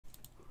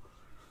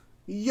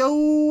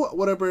Yo,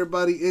 what up,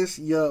 everybody? It's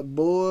your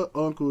boy,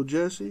 Uncle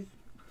Jesse.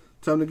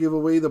 Time to give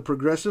away the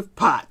Progressive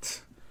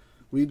Pot.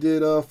 We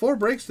did 4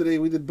 breaks today.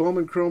 We did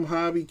Bowman Chrome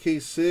Hobby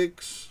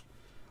K6,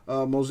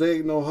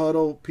 Mosaic No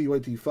Huddle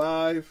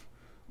PYT5,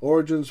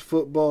 Origins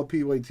Football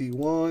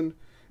PYT1,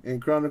 and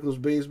Chronicles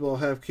Baseball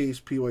Half Case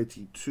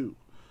PYT2.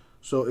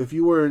 So if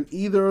you were in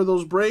either of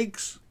those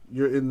breaks,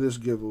 you're in this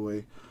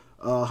giveaway.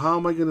 How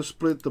am I going to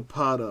split the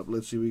pot up?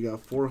 Let's see. We got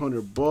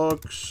 400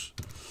 bucks.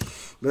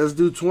 Let's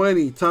do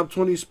 20. Top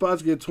 20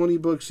 spots get 20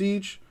 bucks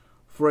each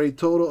for a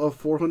total of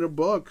 400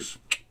 bucks.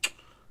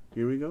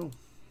 Here we go.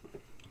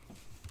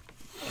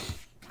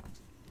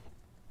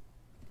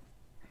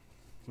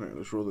 All right,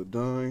 let's roll the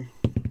die.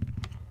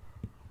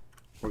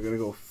 We're going to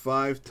go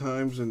 5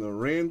 times in the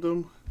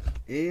random.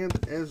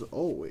 And as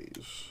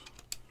always,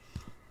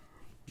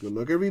 good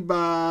luck,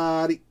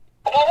 everybody.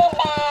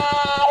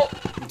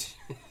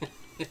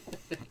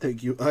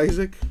 Thank you,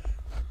 Isaac.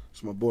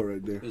 It's my boy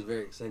right there. He was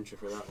very eccentric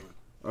for that one.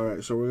 All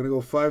right, so we're going to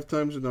go 5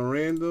 times in the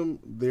random.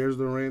 There's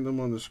the random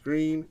on the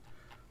screen.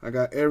 I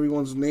got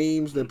everyone's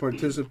names that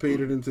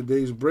participated in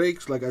today's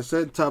breaks. Like I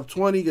said, top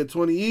 20 get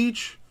 20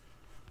 each.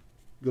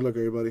 Good luck,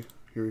 everybody.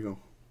 Here we go.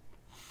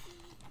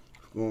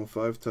 Going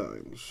 5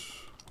 times.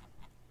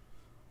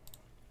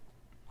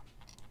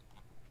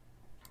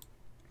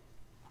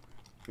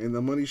 And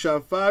the money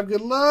shot 5.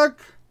 Good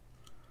luck.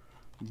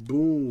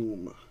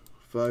 Boom.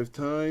 5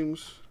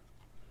 times.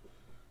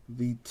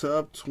 The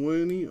top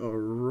 20 are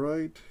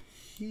right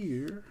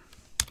here.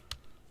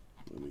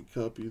 Let me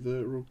copy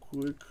that real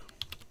quick.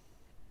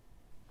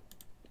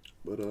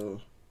 But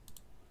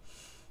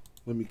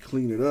let me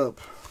clean it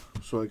up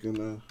so I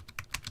can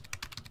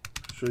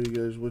show you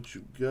guys what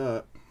you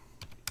got.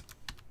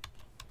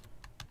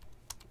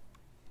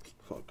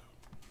 Fuck.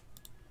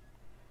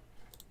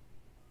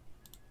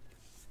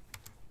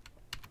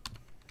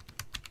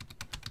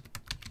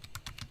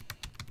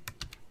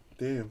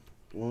 Damn.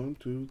 1,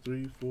 2,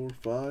 3, 4,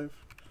 5,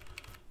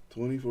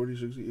 20, 40,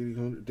 60, 80,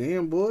 100.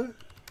 Damn, boy.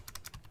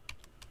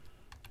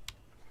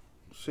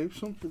 Save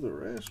some for the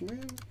rest,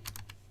 man.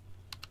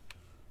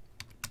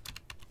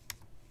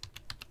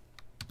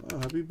 Wow,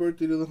 happy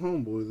birthday to the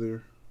homeboy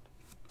there.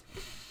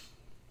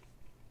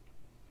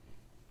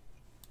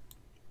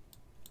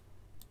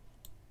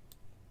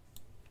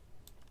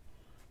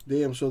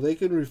 Damn, so they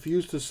can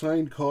refuse to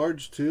sign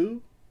cards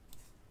too?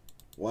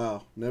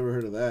 Wow, never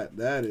heard of that.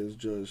 That is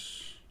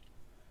just...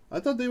 I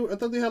thought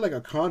they had like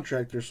a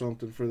contract or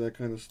something for that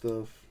kind of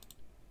stuff.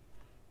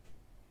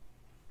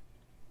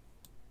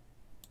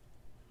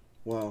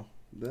 Wow,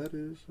 that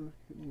is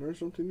learn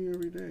something new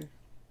every day.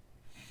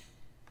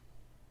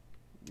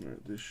 All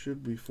right, this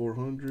should be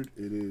 400.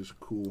 It is.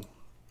 Cool.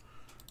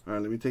 All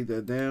right, let me take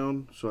that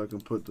down so I can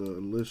put the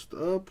list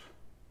up.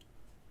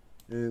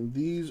 And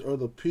these are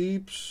the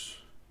peeps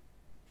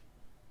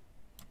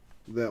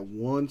that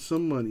won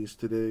some monies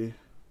today.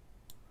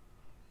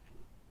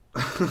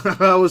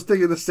 I was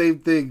thinking the same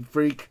thing,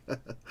 freak.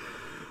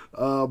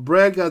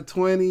 Brad got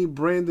 20,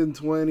 Brandon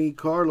 20,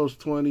 Carlos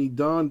 20,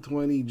 Don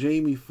 20,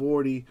 Jamie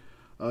 40,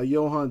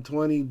 Johan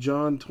 20,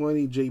 John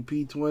 20,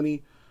 JP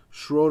 20,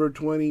 Schroeder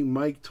 20,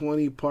 Mike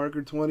 20,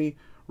 Parker 20,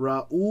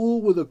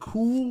 Raul with a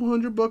cool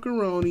 100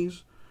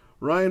 buckaroonies,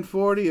 Ryan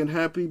 40, and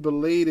happy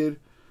belated,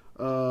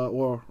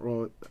 or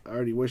I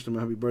already wished him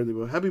a happy birthday,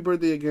 but happy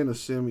birthday again to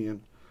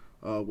Simeon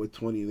with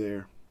 20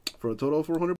 there for a total of 400.